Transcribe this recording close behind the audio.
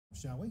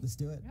shall we? Let's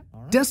do it. Yep.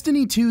 All right.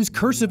 Destiny 2's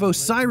Curse of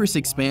Osiris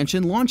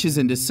expansion launches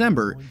in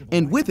December,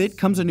 and with it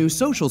comes a new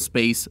social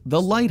space, the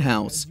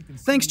Lighthouse.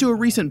 Thanks to a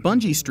recent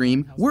Bungie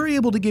stream, we're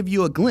able to give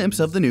you a glimpse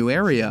of the new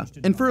area.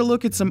 And for a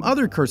look at some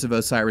other Curse of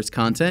Osiris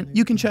content,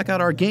 you can check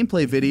out our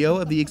gameplay video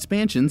of the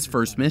expansion's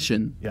first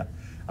mission. Yeah,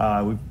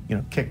 we've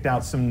kicked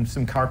out some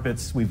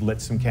carpets, we've lit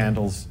some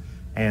candles,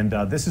 and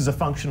this is a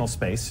functional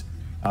space.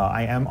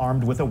 I am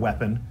armed with a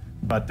weapon,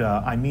 but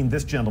I mean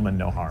this gentleman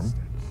no harm.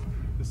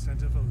 The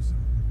scent of ozone.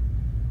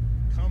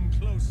 Come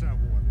closer,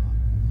 Warlock.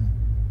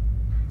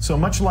 So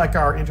much like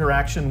our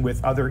interaction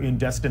with other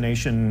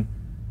in-destination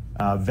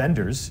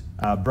vendors,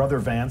 Brother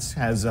Vance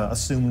has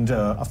assumed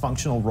a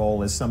functional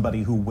role as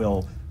somebody who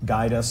will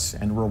guide us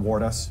and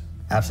reward us.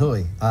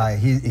 Absolutely.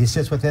 He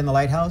sits within the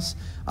Lighthouse,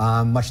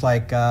 much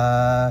like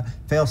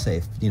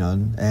Failsafe,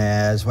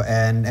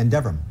 and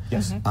Devrim.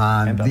 Yes,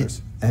 and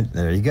others. And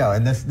there you go.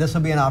 And this will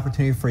be an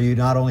opportunity for you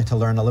not only to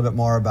learn a little bit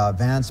more about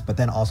Vance, but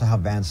then also how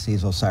Vance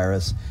sees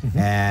Osiris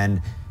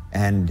and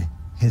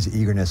his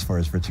eagerness for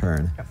his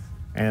return. Yes.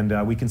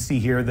 And we can see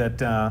here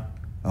that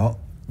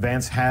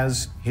Vance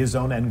has his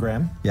own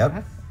engram.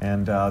 Yep.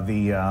 And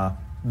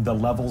the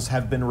levels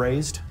have been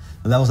raised.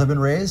 The levels have been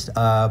raised.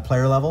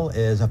 Player level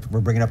is up, we're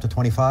bringing up to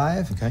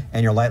 25. Okay.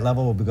 And your light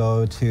level will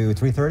go to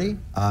 330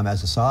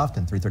 as a soft,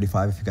 and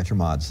 335 if you got your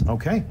mods.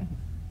 Okay.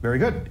 Very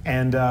good.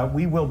 And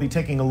we will be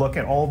taking a look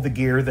at all of the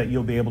gear that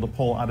you'll be able to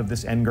pull out of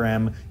this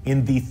engram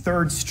in the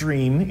third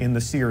stream in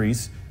the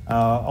series.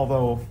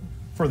 Although,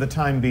 for the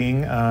time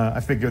being, I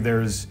figure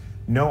there's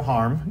no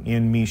harm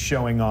in me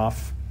showing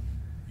off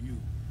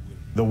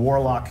the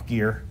Warlock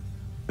gear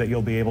that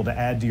you'll be able to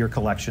add to your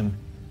collection.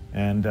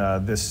 And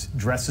this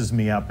dresses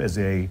me up as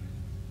a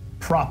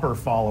proper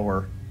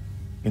follower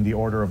in the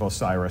Order of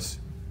Osiris.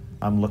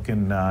 I'm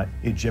looking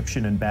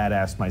Egyptian and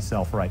badass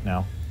myself right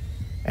now.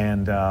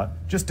 And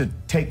just to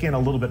take in a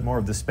little bit more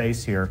of the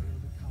space here,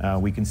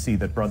 we can see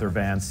that Brother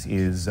Vance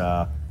is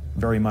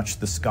very much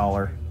the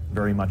scholar,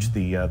 very much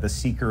the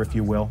seeker, if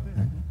you will.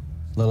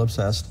 A little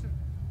obsessed.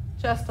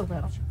 Just a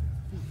little.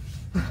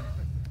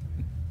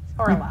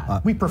 Or a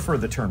lot. We prefer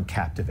the term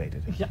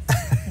captivated. Yes.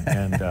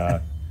 And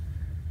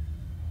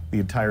the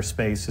entire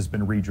space has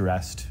been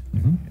redressed.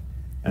 We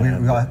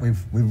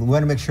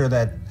want to make sure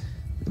that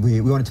we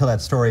want to tell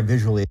that story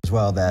visually as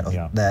well,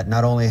 that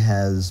not only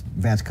has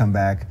Vance come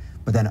back,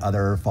 but then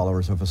other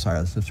followers of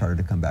Osiris have started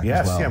to come back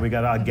as well. Yes, yeah, we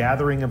got a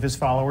gathering of his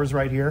followers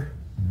right here.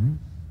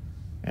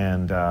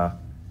 And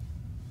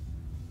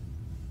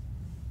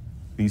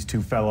these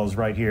two fellows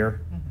right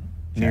here,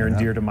 near and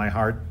dear to my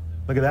heart.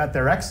 Look at that,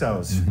 they're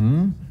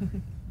exos.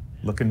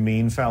 Looking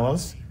mean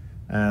fellows.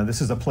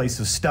 This is a place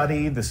of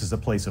study, this is a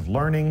place of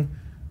learning.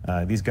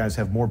 These guys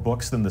have more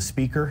books than the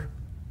speaker.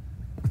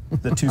 Is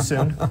that too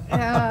soon?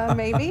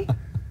 Maybe.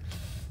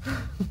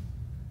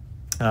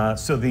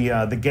 So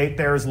the gate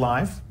there is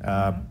live.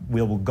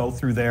 We will go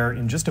through there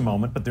in just a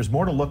moment, but there's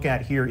more to look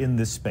at here in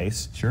this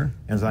space. Sure.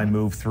 As I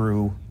move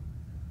through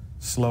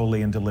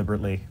slowly and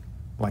deliberately,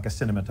 like a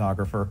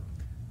cinematographer.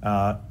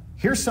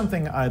 Here's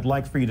something I'd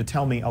like for you to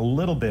tell me a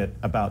little bit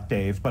about,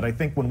 Dave, but I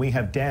think when we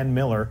have Dan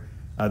Miller,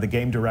 the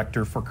game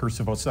director for Curse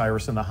of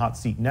Osiris, in the hot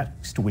seat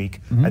next week,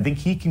 I think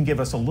he can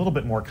give us a little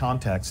bit more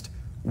context.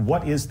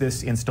 What is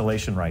this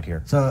installation right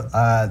here? So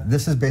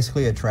this is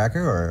basically a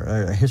tracker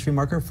or a history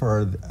marker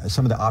for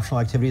some of the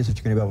optional activities that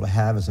you're going to be able to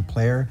have as a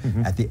player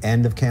at the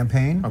end of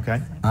campaign. Okay.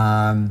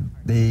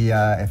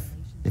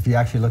 If you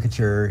actually look at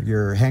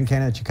your hand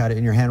cannon that you got it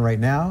in your hand right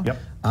now,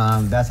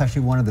 that's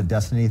actually one of the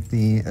destination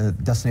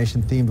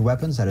themed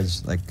weapons. That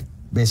is like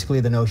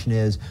basically the notion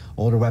is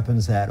older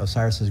weapons that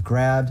Osiris has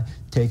grabbed,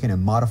 taken,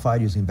 and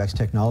modified using Vex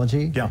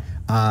technology.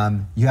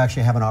 You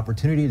actually have an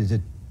opportunity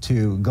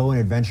to go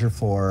and adventure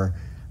for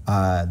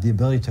the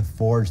ability to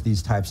forge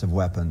these types of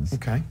weapons.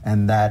 Okay.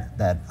 And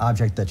that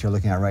object that you're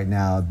looking at right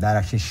now, that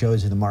actually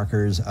shows you the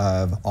markers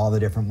of all the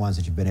different ones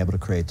that you've been able to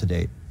create to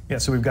date. Yeah,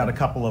 so we've got a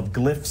couple of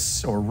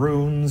glyphs or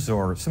runes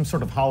or some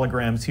sort of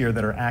holograms here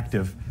that are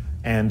active,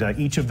 and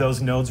each of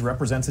those nodes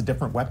represents a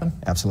different weapon?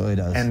 Absolutely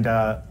does. And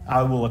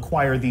I will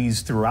acquire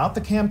these throughout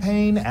the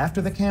campaign,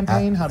 after the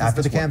campaign? How does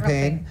after this the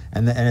campaign,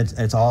 and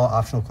it's all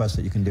optional quests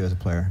that you can do as a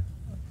player.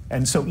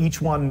 And so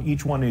each one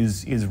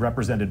is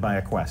represented by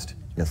a quest?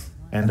 Yes.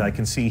 And I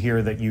can see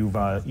here that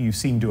you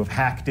seem to have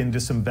hacked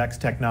into some Vex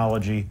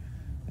technology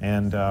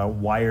and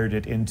wired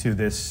it into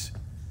this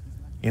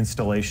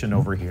installation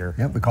over here.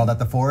 Yep, we call that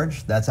the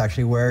Forge. That's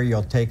actually where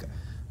you'll take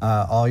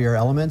all your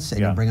elements and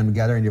you'll bring them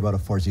together and you're able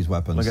to forge these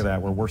weapons. Look at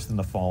that, we're worse than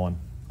the Fallen.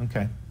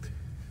 Okay.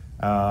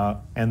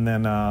 And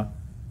then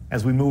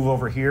as we move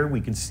over here,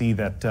 we can see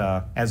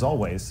that, as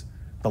always,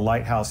 the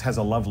Lighthouse has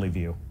a lovely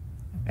view.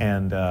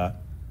 And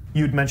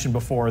you'd mentioned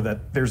before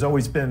that there's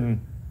always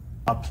been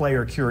a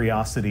player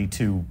curiosity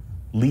to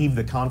leave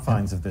the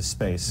confines of this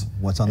space.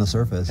 What's on the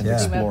surface, and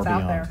explore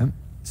beyond.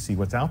 See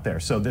what's out there.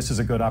 So this is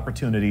a good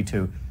opportunity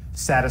to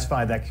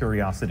satisfy that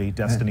curiosity.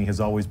 Destiny has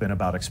always been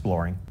about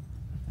exploring.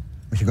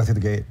 We should go through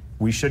the gate.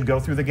 We should go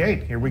through the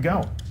gate. Here we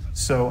go.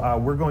 So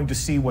we're going to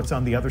see what's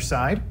on the other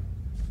side.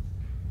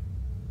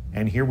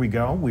 And here we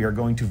go. We are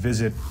going to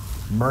visit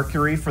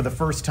Mercury for the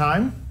first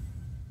time.